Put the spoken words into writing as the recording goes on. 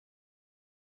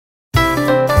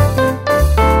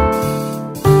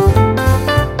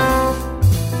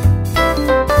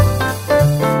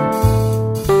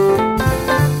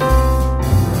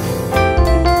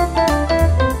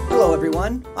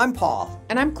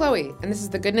I'm Chloe, and this is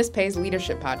the Goodness Pays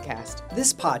Leadership Podcast.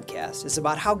 This podcast is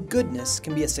about how goodness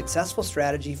can be a successful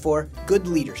strategy for good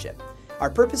leadership.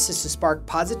 Our purpose is to spark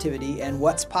positivity and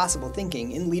what's possible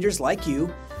thinking in leaders like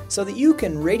you so that you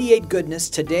can radiate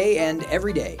goodness today and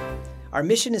every day. Our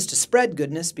mission is to spread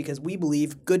goodness because we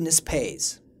believe goodness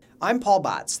pays. I'm Paul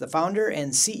Botts, the founder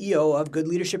and CEO of Good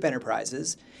Leadership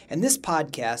Enterprises, and this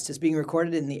podcast is being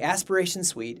recorded in the Aspiration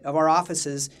Suite of our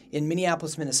offices in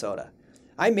Minneapolis, Minnesota.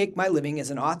 I make my living as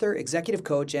an author, executive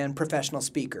coach, and professional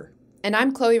speaker. And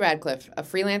I'm Chloe Radcliffe, a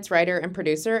freelance writer and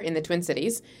producer in the Twin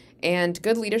Cities. And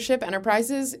Good Leadership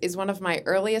Enterprises is one of my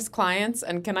earliest clients.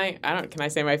 And can I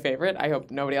say my favorite? I hope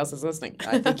nobody else is listening.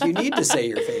 I think you need to say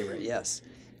your favorite, yes.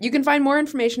 You can find more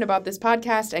information about this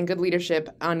podcast and Good Leadership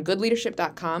on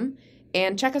goodleadership.com.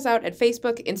 And check us out at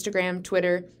Facebook, Instagram,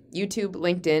 Twitter, YouTube,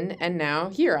 LinkedIn, and now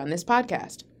here on this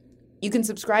podcast. You can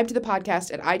subscribe to the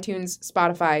podcast at iTunes,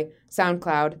 Spotify,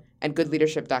 SoundCloud, and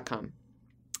goodleadership.com.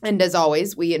 And as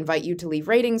always, we invite you to leave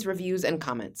ratings, reviews, and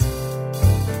comments.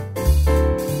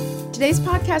 Today's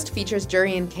podcast features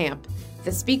Jurrian Camp,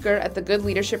 the speaker at the Good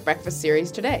Leadership Breakfast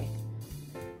Series today.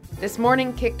 This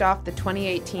morning kicked off the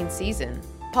 2018 season.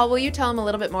 Paul, will you tell them a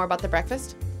little bit more about the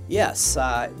breakfast? Yes,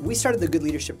 we started the Good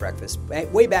Leadership Breakfast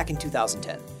way back in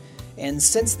 2010. And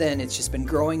since then, it's just been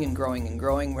growing and growing and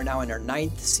growing. We're now in our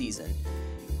 9th season.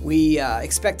 We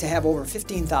expect to have over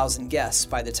 15,000 guests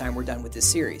by the time we're done with this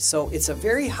series. So it's a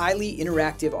very highly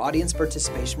interactive audience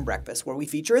participation breakfast where we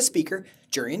feature a speaker,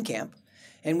 Jurrian Camp,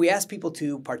 and we ask people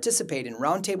to participate in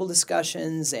roundtable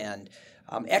discussions and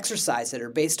exercise that are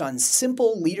based on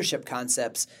simple leadership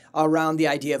concepts around the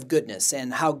idea of goodness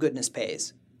and how goodness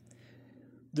pays.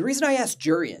 The reason I asked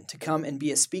Jurrian to come and be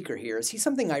a speaker here is he's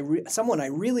someone I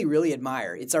really, really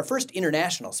admire. It's our first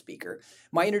international speaker.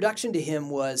 My introduction to him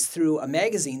was through a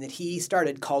magazine that he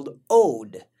started called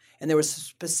Ode. And there was a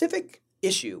specific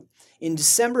issue in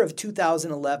December of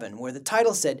 2011 where the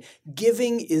title said,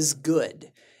 "Giving is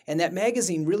Good." And that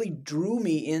magazine really drew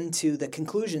me into the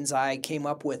conclusions I came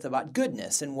up with about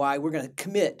goodness and why we're going to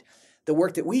commit the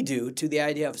work that we do to the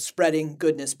idea of spreading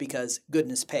goodness because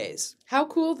goodness pays. How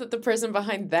cool that the person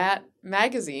behind that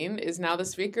magazine is now the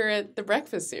speaker at the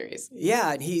Breakfast Series.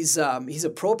 Yeah, and he's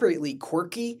appropriately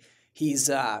quirky.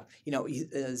 He's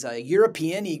he's a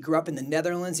European. He grew up in the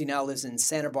Netherlands. He now lives in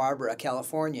Santa Barbara,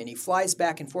 California, and he flies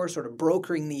back and forth sort of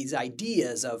brokering these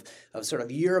ideas of sort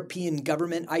of European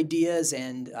government ideas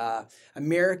and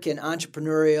American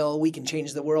entrepreneurial, we can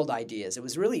change the world ideas. It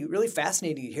was really, really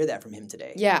fascinating to hear that from him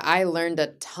today. Yeah, I learned a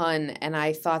ton, and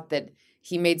I thought that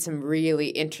he made some really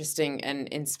interesting and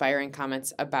inspiring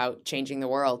comments about changing the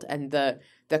world and the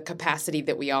capacity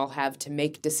that we all have to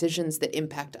make decisions that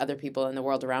impact other people in the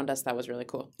world around us. That was really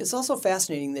cool. It's also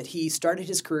fascinating that he started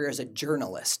his career as a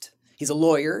journalist. He's a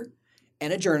lawyer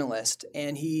and a journalist,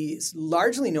 and he's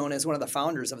largely known as one of the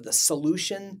founders of the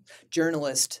solution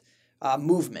journalist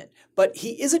movement. But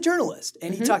he is a journalist,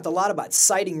 and he talked a lot about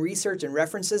citing research and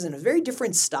references in a very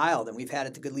different style than we've had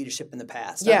at the Good Leadership in the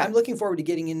past. Yeah. I'm looking forward to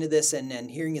getting into this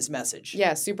and hearing his message.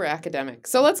 Yeah, super academic.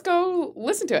 So let's go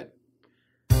listen to it.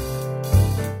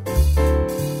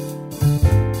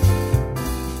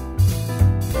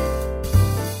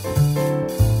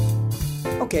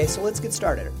 Okay, so let's get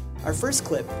started. Our first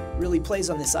clip really plays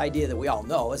on this idea that we all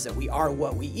know is that we are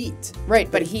what we eat. Right,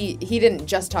 but he didn't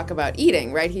just talk about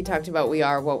eating, right? He talked about we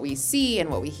are what we see and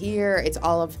what we hear. It's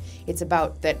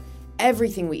about that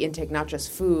everything we intake, not just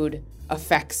food,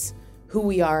 affects who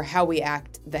we are, how we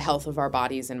act, the health of our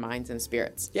bodies and minds and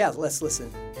spirits. Yeah, let's listen.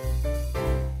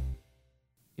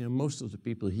 You know, most of the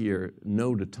people here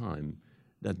know the time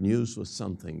that news was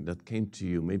something that came to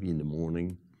you maybe in the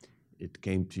morning. It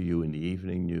came to you in the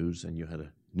evening news, and you had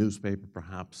a newspaper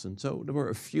perhaps, and so there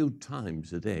were a few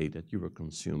times a day that you were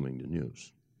consuming the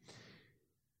news.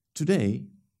 Today,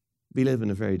 we live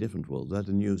in a very different world, that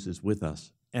the news is with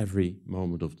us every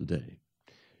moment of the day.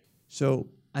 So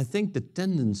I think the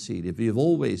tendency that we've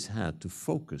always had to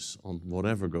focus on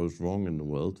whatever goes wrong in the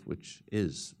world, which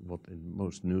is what in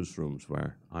most newsrooms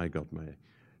where I got my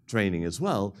training as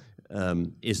well,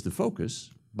 is the focus.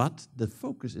 But the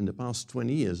focus in the past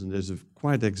 20 years, and there's a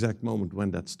quite exact moment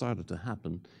when that started to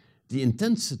happen, the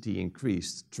intensity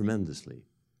increased tremendously.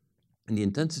 And the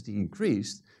intensity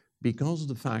increased because of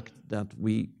the fact that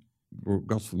we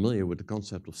got familiar with the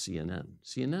concept of CNN.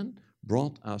 CNN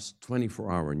brought us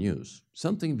 24-hour news,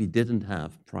 something we didn't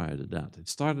have prior to that. It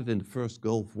started in the first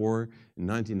Gulf War in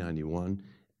 1991,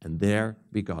 and there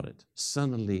we got it.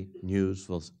 Suddenly, news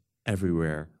was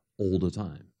everywhere all the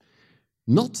time.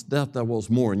 Not that there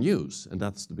was more news, and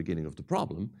that's the beginning of the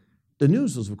problem. The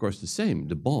news was, of course, the same.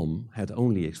 The bomb had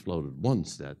only exploded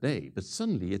once that day, but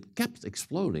suddenly it kept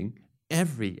exploding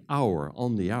every hour,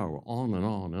 on the hour, on and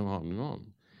on and on and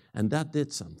on. And that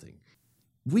did something.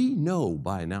 We know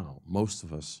by now, most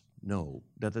of us know,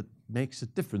 that it makes a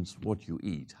difference what you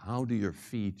eat. How do you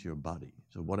feed your body?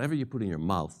 So whatever you put in your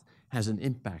mouth has an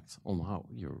impact on how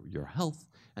your health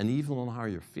and even on how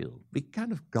you feel. We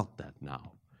kind of got that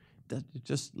now. That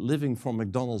just living from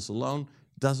McDonald's alone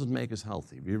doesn't make us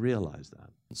healthy. We realize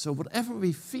that. So whatever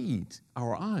we feed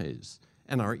our eyes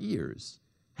and our ears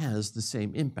has the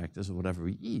same impact as whatever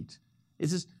we eat.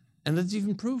 And it's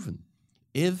even proven.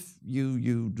 If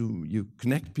you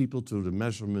connect people to the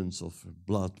measurements of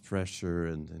blood pressure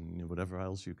and whatever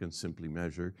else you can simply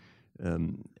measure,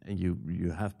 and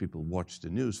you have people watch the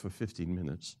news for 15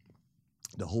 minutes,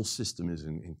 the whole system is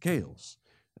in chaos.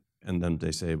 And then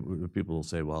people will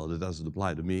say, well, it doesn't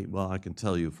apply to me. Well, I can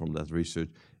tell you from that research,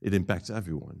 it impacts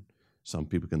everyone. Some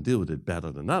people can deal with it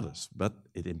better than others, but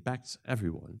it impacts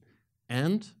everyone.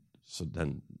 And so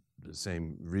then the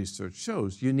same research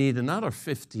shows you need another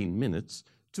 15 minutes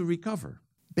to recover.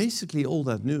 Basically, all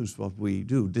that news, what we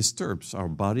do, disturbs our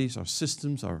bodies, our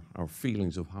systems, our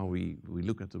feelings of how we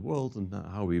look at the world and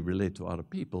how we relate to other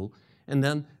people. And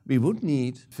then we would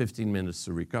need 15 minutes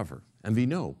to recover. And we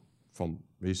know from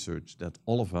research that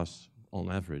all of us,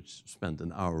 on average, spend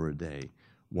an hour a day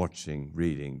watching,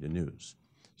 reading the news.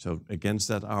 So against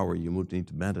that hour, you would need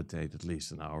to meditate at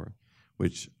least an hour,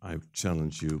 which I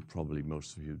challenge you, probably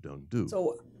most of you don't do.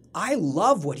 So I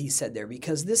love what he said there,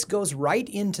 because this goes right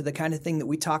into the kind of thing that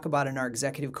we talk about in our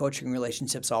executive coaching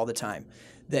relationships all the time.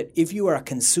 That if you are a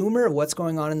consumer of what's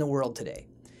going on in the world today,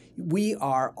 we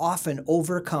are often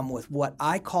overcome with what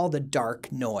I call the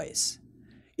dark noise.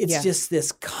 It's just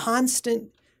this constant,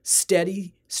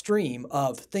 steady stream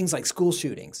of things like school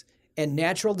shootings and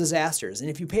natural disasters.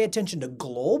 And if you pay attention to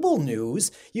global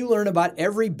news, you learn about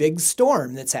every big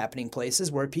storm that's happening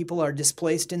places where people are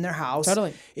displaced in their house.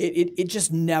 Totally. It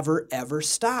just never, ever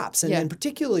stops. And then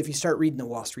particularly if you start reading the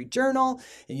Wall Street Journal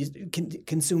and you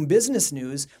consume business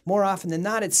news, more often than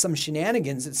not, it's some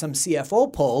shenanigans that some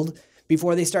CFO pulled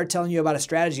before they start telling you about a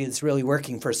strategy that's really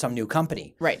working for some new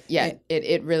company. Right. Yeah.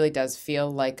 It really does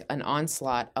feel like an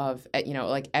onslaught of,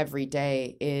 like every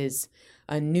day is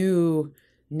a new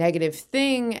negative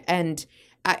thing. And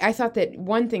I thought that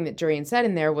one thing that Jurriaan said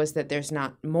in there was that there's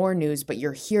not more news, but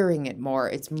you're hearing it more.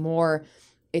 It's more,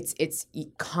 it's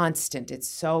constant. It's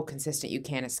so consistent. You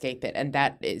can't escape it. And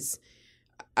that is,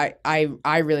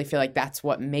 I really feel like that's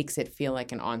what makes it feel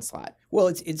like an onslaught. Well,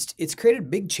 it's created a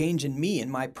big change in me in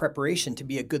my preparation to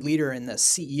be a good leader and the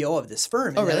CEO of this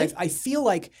firm. Oh, really? I feel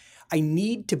like I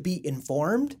need to be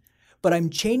informed, but I'm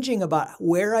changing about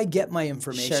where I get my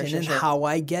information and how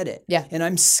I get it. Yeah. And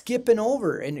I'm skipping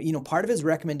over. And, part of his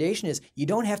recommendation is you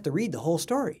don't have to read the whole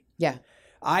story. Yeah.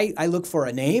 I look for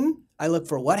a name, I look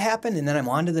for what happened, and then I'm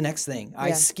on to the next thing.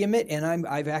 I skim it, and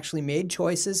I've actually made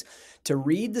choices to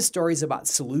read the stories about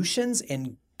solutions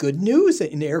and good news,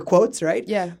 in air quotes, right?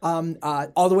 Yeah.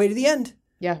 All the way to the end.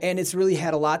 Yeah. And it's really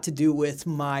had a lot to do with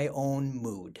my own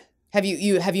mood. Have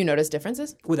you noticed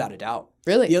differences? Without a doubt.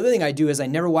 Really? The other thing I do is I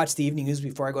never watch the evening news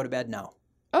before I go to bed now.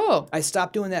 Oh. I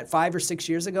stopped doing that 5 or 6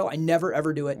 years ago. I never,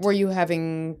 ever do it. Were you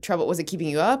having trouble? Was it keeping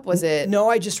you up? Was it? No,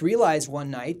 I just realized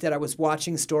one night that I was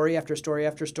watching story after story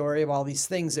after story of all these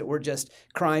things that were just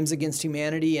crimes against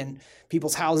humanity and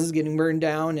people's houses getting burned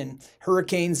down and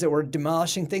hurricanes that were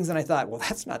demolishing things. And I thought, well,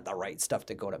 that's not the right stuff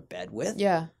to go to bed with.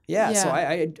 Yeah. Yeah. So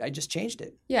I just changed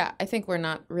it. Yeah. I think we're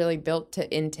not really built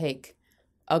to intake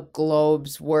a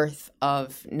globe's worth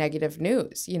of negative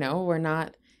news. We're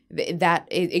not. That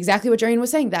exactly what Jurriaan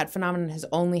was saying. That phenomenon has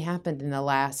only happened in the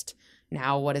last,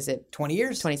 now, what is it? 20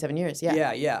 years? 27 years,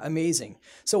 yeah. Yeah, amazing.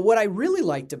 So what I really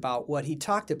liked about what he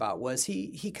talked about was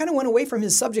he kind of went away from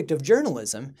his subject of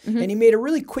journalism, and he made a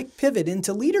really quick pivot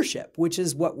into leadership, which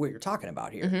is what we're talking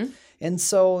about here. And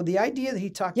so the idea that he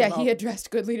talked about... Yeah, he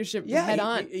addressed good leadership head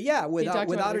on.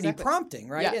 Without any prompting,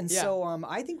 right? Yeah, and so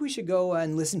I think we should go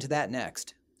and listen to that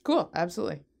next. Cool,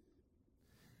 absolutely.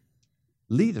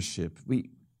 Leadership, we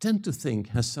tend to think,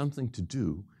 has something to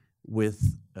do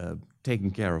with taking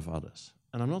care of others.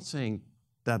 And I'm not saying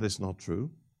that is not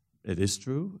true. It is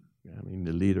true. I mean,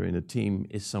 the leader in a team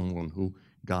is someone who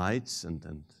guides,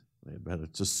 and whether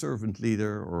it's a servant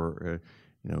leader or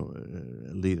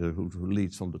a leader who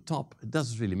leads from the top, it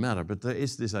doesn't really matter. But there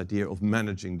is this idea of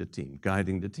managing the team,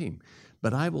 guiding the team.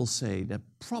 But I will say that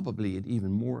probably an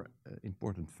even more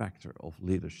important factor of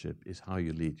leadership is how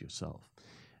you lead yourself.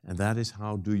 And that is,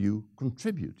 how do you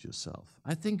contribute yourself?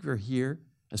 I think we're here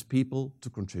as people to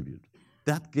contribute.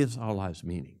 That gives our lives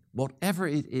meaning. whatever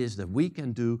it is that we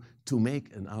can do to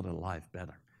make another life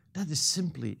better. That is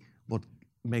simply what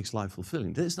makes life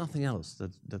fulfilling. There is nothing else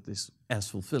that is as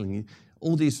fulfilling.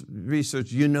 All these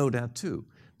research, you know that too.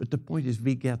 But the point is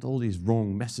we get all these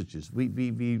wrong messages.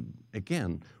 We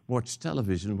again, watch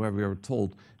television where we are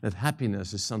told that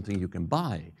happiness is something you can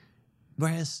buy,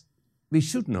 whereas we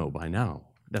should know by now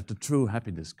that the true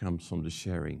happiness comes from the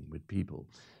sharing with people.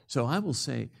 So I will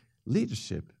say,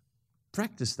 leadership,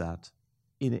 practice that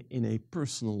in a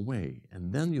personal way,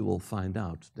 and then you will find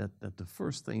out that the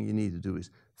first thing you need to do is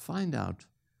find out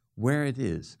where it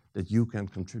is that you can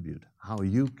contribute, how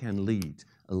you can lead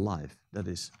a life that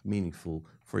is meaningful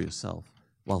for yourself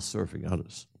while serving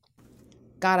others.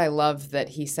 God, I love that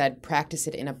he said practice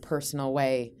it in a personal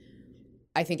way.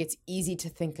 I think it's easy to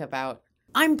think about,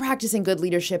 I'm practicing good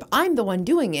leadership, I'm the one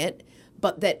doing it,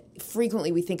 but that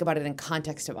frequently we think about it in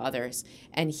context of others.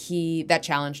 And that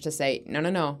challenge to say,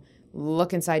 no,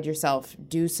 look inside yourself,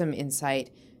 do some insight,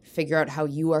 figure out how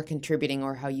you are contributing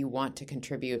or how you want to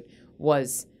contribute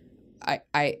was,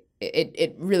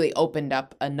 it really opened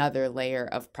up another layer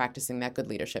of practicing that good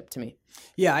leadership to me.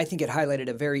 Yeah, I think it highlighted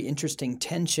a very interesting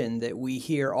tension that we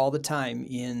hear all the time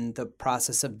in the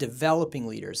process of developing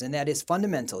leaders, and that is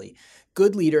fundamentally,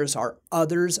 good leaders are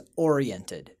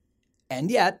others-oriented.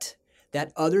 And yet,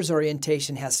 that others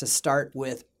orientation has to start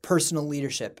with personal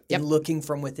leadership and looking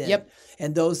from within. Yep.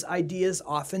 And those ideas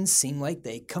often seem like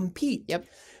they compete. Yep.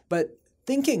 But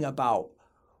thinking about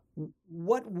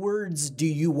what words do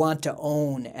you want to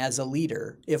own as a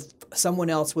leader if someone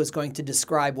else was going to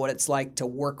describe what it's like to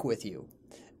work with you?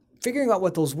 Figuring out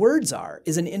what those words are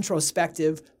is an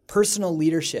introspective, personal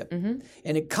leadership. Mm-hmm.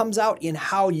 And it comes out in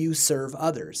how you serve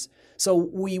others. So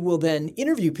we will then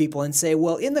interview people and say,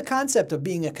 well, in the concept of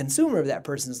being a consumer of that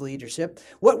person's leadership,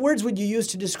 what words would you use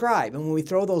to describe? And when we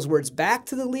throw those words back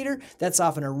to the leader, that's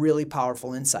often a really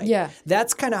powerful insight. Yeah.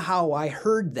 That's kind of how I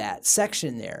heard that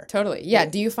section there. Totally. Yeah.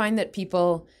 Do you find that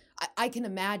people, I can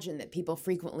imagine that people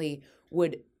frequently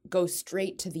would go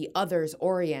straight to the others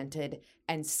oriented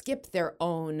and skip their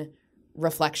own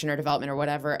reflection or development or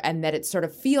whatever, and that it sort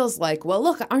of feels like, well,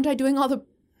 look, aren't I doing all the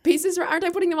pieces, or aren't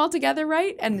I putting them all together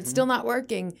right? And it's still not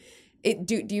working.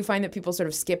 Do you find that people sort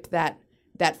of skip that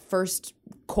first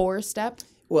core step?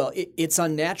 Well, it's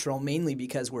unnatural mainly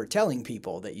because we're telling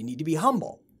people that you need to be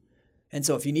humble. And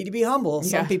so if you need to be humble,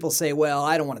 some people say, well,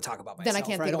 I don't want to talk about myself. Then I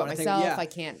can't think about myself. I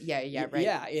can't. Yeah, right.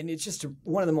 Yeah, and it's just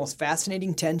one of the most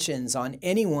fascinating tensions on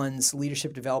anyone's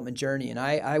leadership development journey. And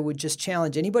I would just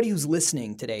challenge anybody who's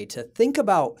listening today to think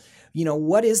about,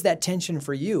 what is that tension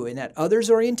for you in that others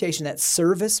orientation, that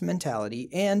service mentality,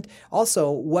 and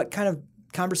also what kind of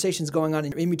conversations going on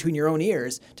in between your own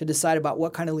ears to decide about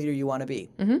what kind of leader you want to be.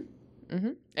 Mm-hmm.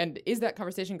 Mm-hmm. And is that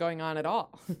conversation going on at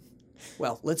all?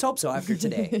 Well, let's hope so after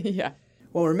today. Yeah.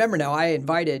 Well, remember now, I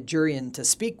invited Jurjen to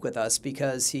speak with us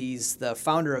because he's the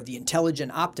founder of the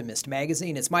Intelligent Optimist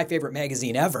magazine. It's my favorite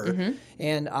magazine ever. Mm-hmm.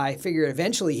 And I figured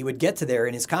eventually he would get to there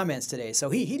in his comments today. So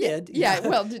he did. Yeah,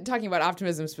 well, talking about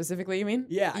optimism specifically, you mean?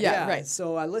 Yeah. Right.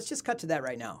 So let's just cut to that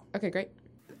right now. Okay, great.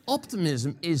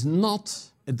 Optimism is not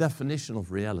a definition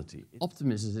of reality.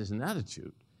 Optimism is an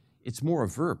attitude. It's more a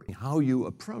verb. How you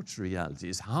approach reality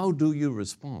is how do you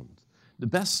respond. The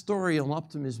best story on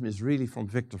optimism is really from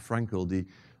Viktor Frankl, the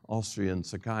Austrian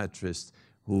psychiatrist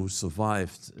who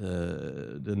survived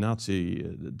the Nazi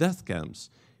death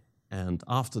camps, and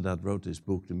after that wrote this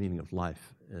book, The Meaning of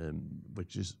Life,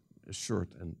 which is a short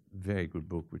and very good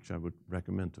book, which I would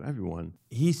recommend to everyone.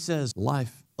 He says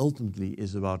life ultimately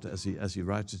is about, as he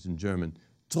writes it in German,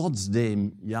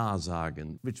 trotzdem Ja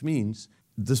sagen, which means,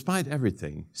 despite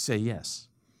everything, say yes.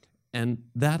 And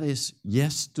that is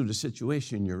yes to the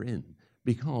situation you're in.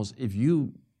 Because if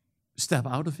you step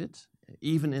out of it,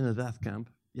 even in a death camp,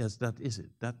 yes, that is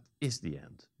it. That is the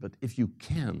end. But if you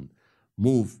can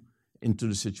move into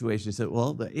the situation and say,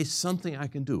 well, there is something I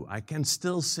can do. I can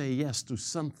still say yes to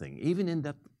something, even in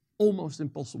that almost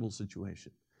impossible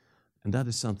situation. And that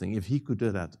is something, if he could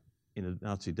do that in a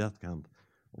Nazi death camp,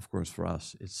 of course, for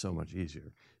us, it's so much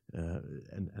easier.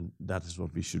 And that is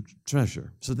what we should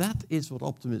treasure. So that is what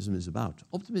optimism is about.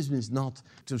 Optimism is not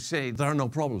to say there are no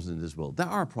problems in this world. There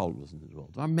are problems in this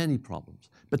world. There are many problems.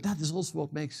 But that is also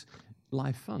what makes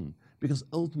life fun. Because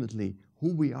ultimately,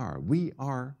 who we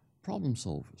are problem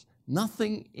solvers.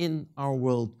 Nothing in our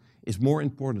world is more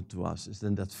important to us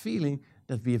than that feeling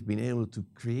that we have been able to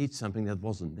create something that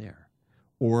wasn't there.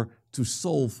 Or to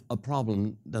solve a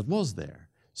problem that was there.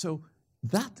 So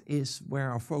that is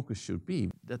where our focus should be,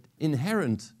 that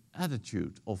inherent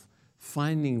attitude of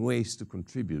finding ways to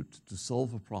contribute, to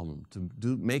solve a problem,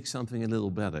 to make something a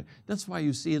little better. That's why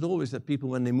you see it always that people,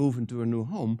 when they move into a new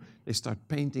home, they start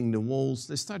painting the walls,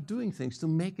 they start doing things to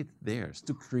make it theirs,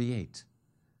 to create.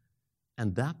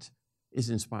 And that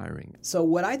is inspiring. So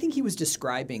what I think he was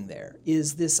describing there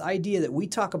is this idea that we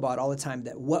talk about all the time,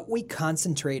 that what we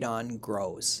concentrate on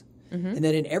grows. And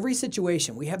that in every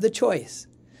situation, we have the choice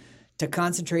to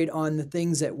concentrate on the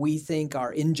things that we think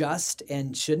are unjust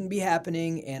and shouldn't be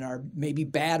happening and are maybe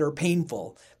bad or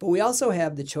painful. But we also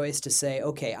have the choice to say,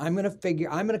 okay, I'm going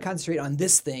to concentrate on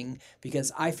this thing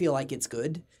because I feel like it's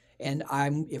good. And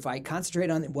if I concentrate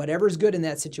on whatever's good in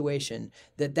that situation,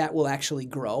 that will actually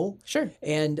grow. Sure.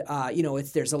 And,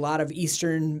 there's a lot of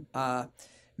Eastern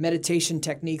meditation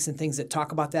techniques and things that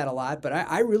talk about that a lot. But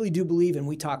I really do believe, and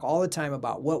we talk all the time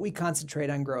about what we concentrate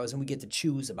on grows, and we get to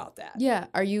choose about that. Yeah.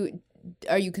 Are you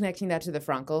connecting that to the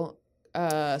Frankl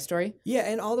story?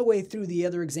 Yeah, and all the way through the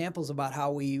other examples about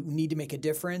how we need to make a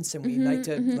difference and we like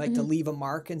to leave a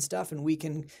mark and stuff, and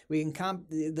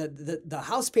the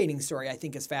house painting story I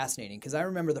think is fascinating because I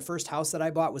remember the first house that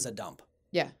I bought was a dump.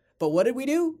 Yeah. But what did we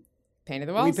do? Painted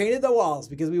the walls. We painted the walls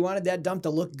because we wanted that dump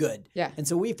to look good. Yeah. And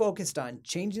so we focused on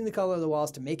changing the color of the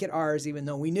walls to make it ours, even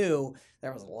though we knew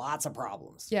there was lots of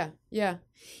problems. Yeah.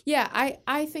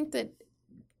 I think that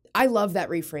I love that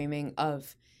reframing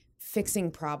of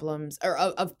fixing problems or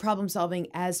of problem solving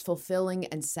as fulfilling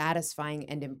and satisfying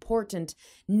and important,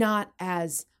 not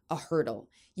as a hurdle.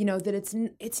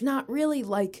 That it's not really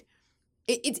like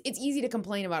it's easy to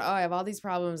complain about, I have all these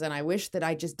problems and I wish that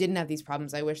I just didn't have these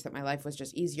problems. I wish that my life was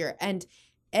just easier. And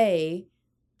A,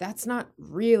 that's not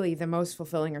really the most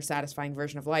fulfilling or satisfying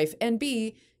version of life. And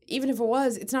B, even if it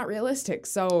was, it's not realistic.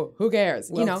 So who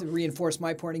cares? Well, to reinforce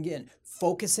my point again,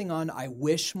 focusing on I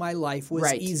wish my life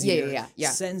was easier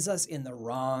sends us in the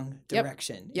wrong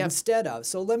direction. Instead of,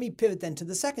 so let me pivot then to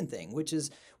the second thing, which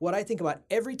is what I think about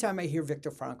every time I hear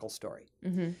Viktor Frankl's story.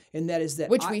 And that is that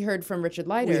which we heard from Richard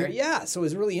Leider. So it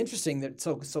was really interesting that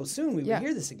so soon we would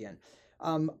hear this again.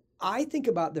 I think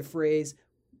about the phrase,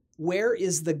 where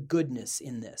is the goodness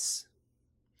in this?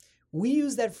 We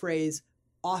use that phrase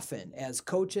often as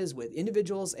coaches with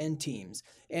individuals and teams,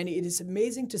 and it is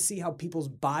amazing to see how people's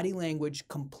body language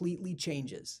completely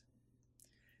changes.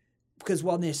 Because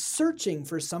while they're searching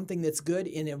for something that's good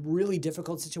in a really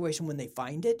difficult situation, when they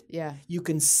find it, you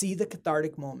can see the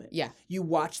cathartic moment. Yeah. You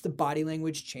watch the body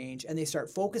language change, and they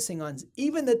start focusing on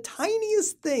even the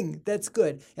tiniest thing that's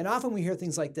good. And often we hear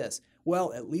things like this,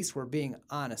 well, at least we're being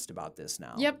honest about this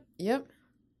now. Yep.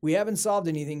 We haven't solved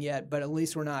anything yet, but at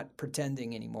least we're not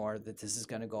pretending anymore that this is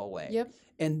going to go away. Yep.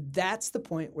 And that's the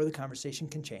point where the conversation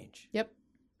can change. Yep.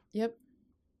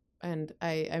 And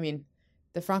I mean,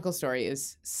 the Frankl story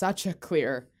is such a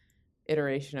clear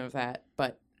iteration of that,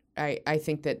 but I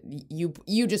think that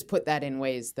you just put that in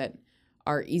ways that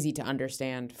are easy to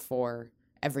understand for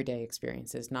everyday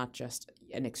experiences, not just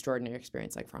an extraordinary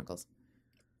experience like Frankl's.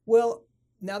 Well,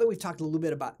 now that we've talked a little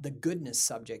bit about the goodness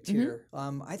subject here,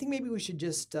 I think maybe we should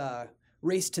just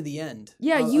race to the end.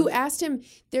 Yeah, you asked him.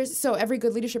 So every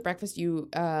Good Leadership Breakfast, you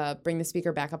bring the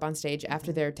speaker back up on stage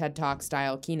after their TED Talk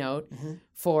style keynote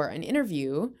for an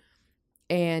interview,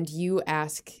 and you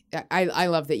ask. I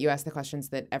love that you ask the questions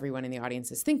that everyone in the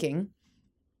audience is thinking,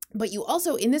 but you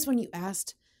also in this one you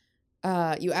asked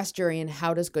Jurrian,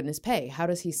 how does goodness pay? How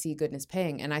does he see goodness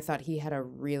paying? And I thought he had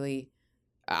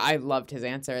I loved his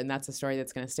answer, and that's a story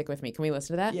that's going to stick with me. Can we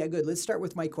listen to that? Yeah, good. Let's start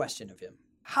with my question of him.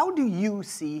 How do you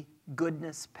see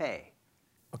goodness pay?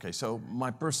 Okay, so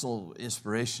my personal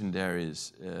inspiration there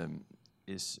is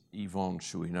Yvon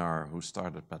Chouinard, who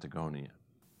started Patagonia.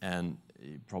 And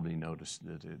you probably noticed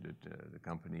the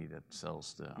company that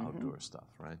sells the outdoor stuff,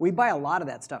 right? We buy a lot of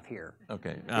that stuff here.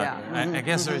 Okay. Yeah. I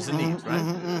guess there's a need,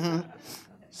 right?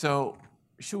 So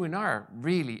Chouinard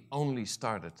really only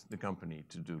started the company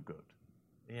to do good.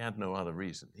 He had no other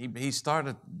reason. He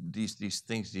started these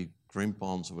things, the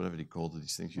crimpons or whatever they called it,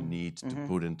 these things you need to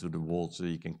put into the wall so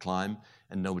you can climb,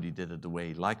 and nobody did it the way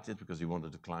he liked it because he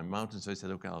wanted to climb mountains. So he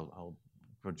said, okay, I'll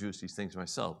produce these things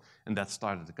myself. And that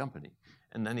started the company.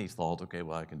 And then he thought, okay,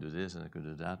 well, I can do this and I could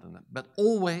do that. And that. But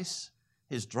always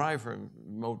his driving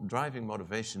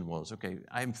motivation was, okay,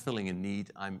 I'm filling a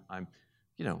need, I'm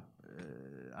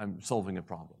solving a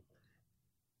problem.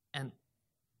 And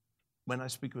when I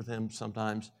speak with him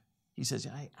sometimes, he says,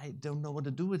 I don't know what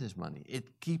to do with this money.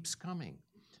 It keeps coming.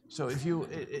 So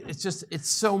it's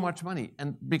so much money.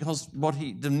 And because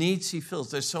the needs he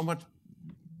fills, there's so much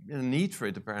need for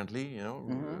it apparently,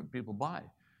 people buy.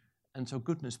 And so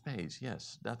goodness pays,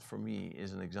 yes, that for me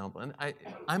is an example. And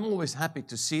I'm always happy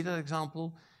to see that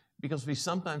example because we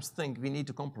sometimes think we need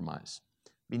to compromise.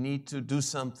 we need to do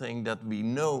something that we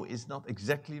know is not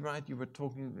exactly right. You were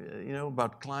talking,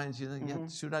 about clients. You think,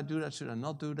 should I do that? Should I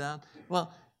not do that?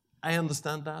 Well, I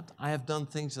understand that. I have done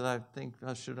things that I think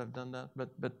I should have done that.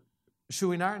 But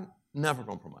Chouinard never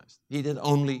compromised. He did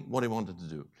only what he wanted to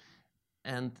do.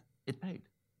 And it paid.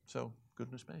 So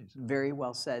goodness pays. Very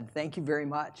well said. Thank you very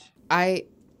much. I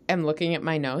am looking at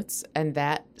my notes, and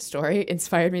that story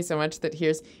inspired me so much that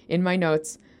here's in my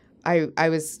notes. I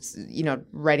was,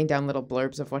 writing down little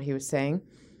blurbs of what he was saying,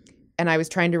 and I was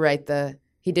trying to write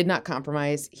he did not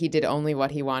compromise. He did only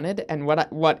what he wanted. And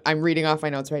what I'm reading off my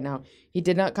notes right now, he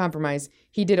did not compromise.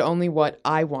 He did only what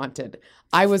I wanted.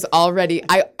 I'm already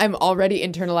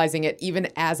internalizing it. Even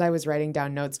as I was writing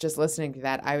down notes, just listening to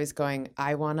that, I was going,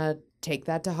 I want to take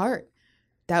that to heart.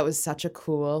 That was such a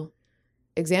cool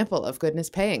example of goodness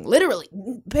paying, literally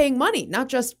paying money, not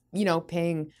just,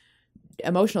 paying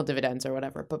emotional dividends or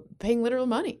whatever, but paying literal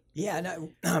money. Yeah,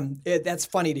 no, that's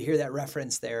funny to hear that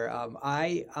reference there.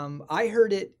 I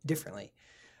heard it differently.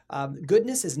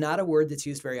 Goodness is not a word that's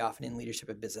used very often in leadership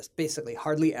and business, basically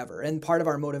hardly ever. And part of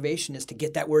our motivation is to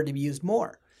get that word to be used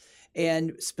more.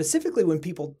 And specifically when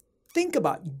people think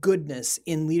about goodness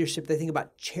in leadership, they think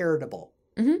about charitable.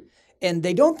 Mm-hmm. And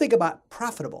they don't think about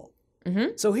profitable.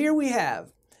 Mm-hmm. So here we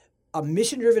have a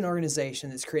mission-driven organization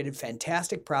that's created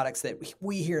fantastic products that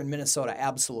we here in Minnesota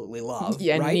absolutely love.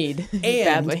 Yeah, right? need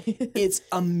and badly. It's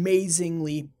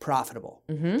amazingly profitable.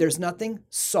 Mm-hmm. There's nothing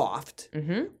soft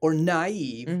or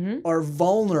naive or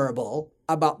vulnerable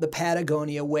about the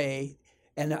Patagonia way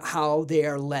and how they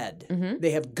are led. Mm-hmm.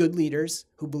 They have good leaders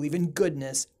who believe in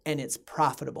goodness, and it's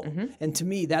profitable. Mm-hmm. And to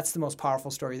me, that's the most powerful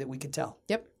story that we could tell.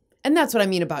 Yep. And that's what I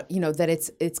mean about, that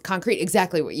it's concrete.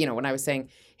 Exactly what, when I was saying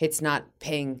it's not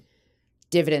paying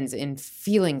dividends in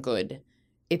feeling good.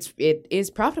 It is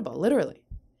profitable, literally.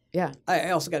 Yeah.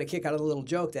 I also got a kick out of the little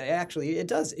joke that actually it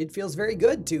does. It feels very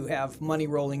good to have money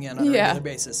rolling in on a regular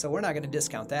basis. So we're not going to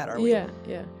discount that, are we?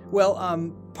 Yeah. Well,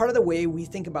 part of the way we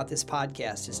think about this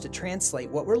podcast is to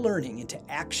translate what we're learning into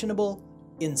actionable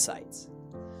insights.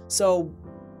 So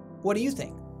what do you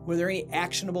think? Were there any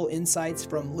actionable insights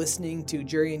from listening to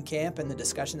Jurrien Camp and the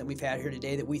discussion that we've had here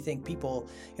today that we think people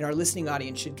in our listening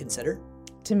audience should consider?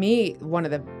 To me, one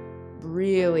of the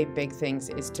really big things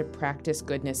is to practice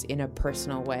goodness in a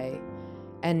personal way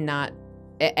and not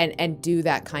and do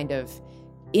that kind of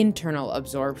internal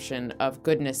absorption of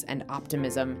goodness and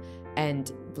optimism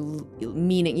and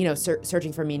meaning,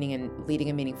 searching for meaning and leading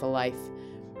a meaningful life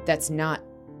that's not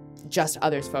just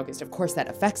others focused. Of course that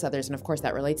affects others and of course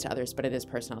that relates to others, but it is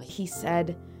personal. He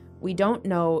said, we don't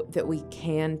know that we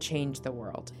can change the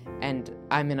world. And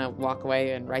I'm going to walk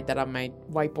away and write that on my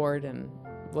whiteboard and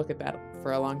look at that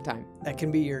for a long time. That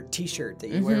can be your T-shirt that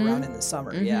you wear around in the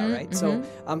summer. Yeah, right? Mm-hmm. So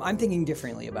I'm thinking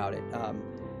differently about it.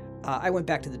 I went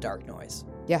back to The Dark Noise.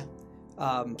 Yeah.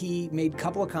 He made a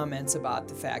couple of comments about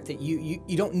the fact that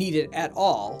you don't need it at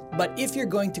all, but if you're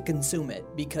going to consume it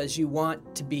because you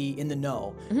want to be in the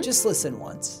know, just listen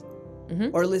once.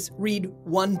 Or read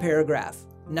one paragraph,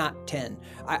 not 10.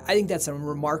 I think that's a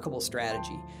remarkable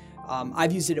strategy.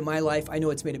 I've used it in my life. I know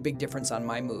it's made a big difference on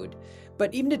my mood.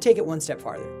 But even to take it one step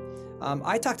farther,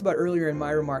 I talked about earlier in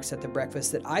my remarks at the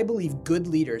breakfast that I believe good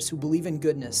leaders who believe in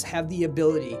goodness have the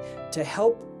ability to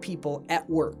help people at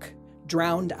work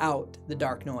drown out the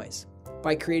dark noise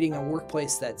by creating a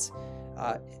workplace that's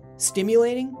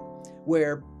stimulating,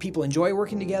 where people enjoy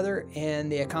working together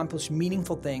and they accomplish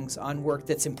meaningful things on work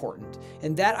that's important.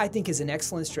 And that, I think, is an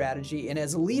excellent strategy. And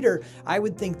as a leader, I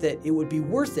would think that it would be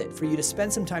worth it for you to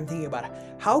spend some time thinking about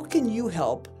how can you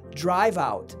help drive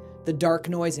out the dark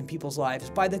noise in people's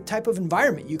lives by the type of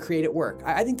environment you create at work.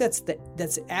 I think that's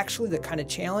actually the kind of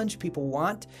challenge people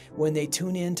want when they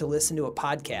tune in to listen to a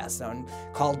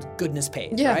podcast called Goodness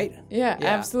Pays, right? Yeah,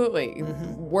 absolutely.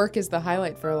 Mm-hmm. Work is the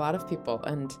highlight for a lot of people.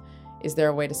 And is there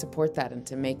a way to support that and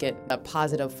to make it a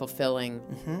positive, fulfilling,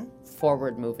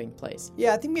 forward-moving place?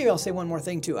 Yeah, I think maybe I'll say one more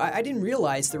thing, too. I didn't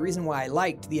realize the reason why I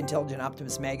liked the Intelligent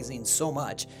Optimist magazine so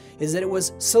much is that it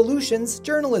was solutions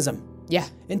journalism. Yeah.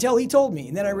 Until he told me.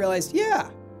 And then I realized,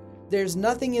 there's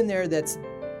nothing in there that's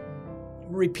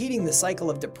repeating the cycle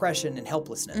of depression and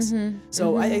helplessness.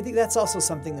 So I think that's also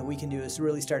something that we can do is to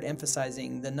really start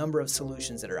emphasizing the number of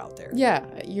solutions that are out there. Yeah,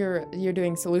 you're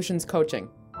doing solutions coaching.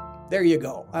 There you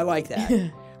go. I like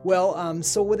that. Well,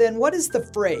 so then what is the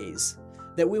phrase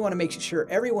that we want to make sure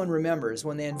everyone remembers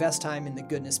when they invest time in the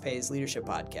Goodness Pays Leadership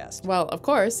Podcast? Well, of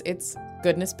course, it's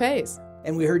goodness pays.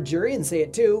 And we heard Jurrien say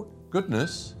it too.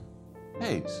 Goodness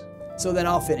pays. So then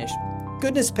I'll finish.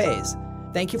 Goodness pays.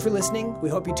 Thank you for listening. We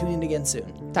hope you tune in again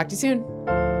soon. Talk to you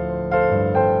soon.